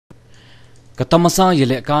Kata masa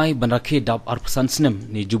yelekai banrakhe dap arpasan sinem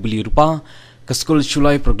ni Jubilee rupa ke Skul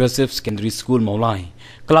Shullai Progressive Secondary School Mawlai.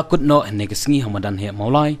 Kelakut no negesngi hamadan he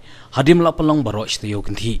Mawlai hadim la pelong barok shtayo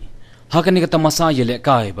kinti. Hakani kata masa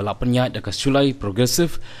yelekai bala penyat ke Shullai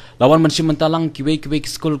Progressive lawan mensi mentalang kiwe-kiwe ke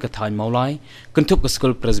skul ke Thain Mawlai kentup ke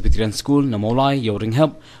Skul Presbyterian School na Mawlai yo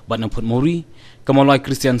ringhap bat namput Mori ke Mawlai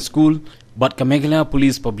Christian School bat ke Meghalaya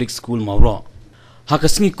Police Public School Mawra.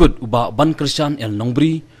 Hakasngi kut uba ban Krishan El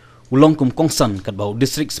Nongbri ulong kum kongsan kat bau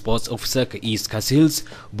District Sports Officer ke East Khasi Hills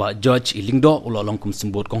ba George Ilingdo ulong kum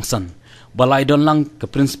sembut kongsan balai don lang ke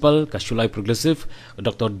Principal ke Shullai Progressive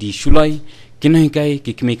Dr. D Shullai kinohikai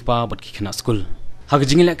ki kimik pa bat ki khana school hak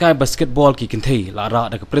jingile kai basketball ki kinthei lara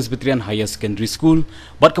da ke Presbyterian Higher Secondary School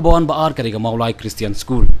bat ke bawan baar ke Mawlai Christian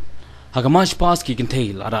School hak march pass ki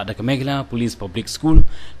kinthei lara da ke Meghalaya Police Public School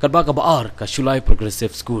kat ba ke baar ke Shullai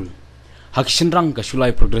Progressive School hak shinrang ke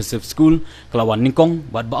Shullai Progressive School kelawan ningkong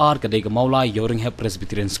bat baar ke Mawlai Yoringhap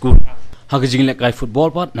Presbyterian School hak jingle kai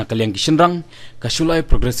football pat na kaliang shinrang ke Shullai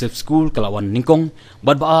Progressive School kelawan ningkong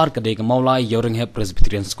bat baar ke Mawlai Yoringhap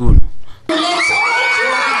Presbyterian School.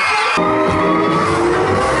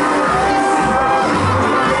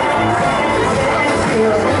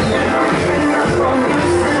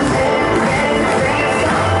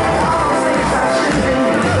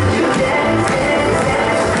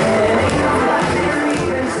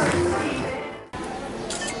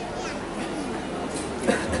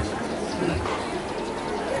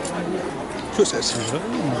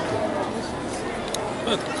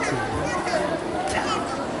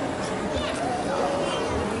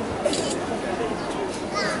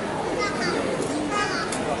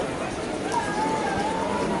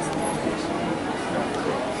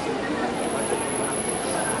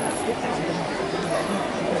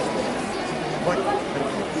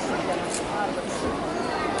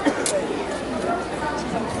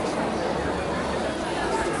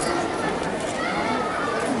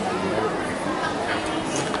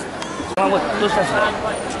 Sukses.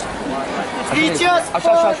 Teachers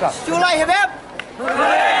for Shullai Hebeb.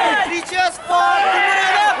 Teachers for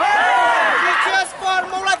Timur Hebeb. Teachers for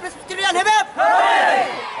Mawlai Presbyterian Hebeb.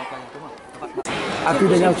 Aku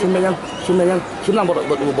dah yang senang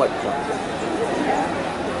buat.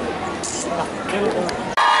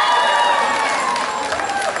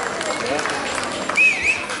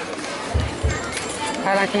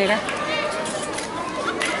 Hai sini kan?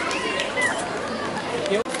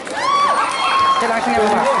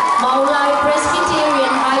 Mawlai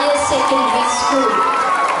Presbyterian Higher Secondary School.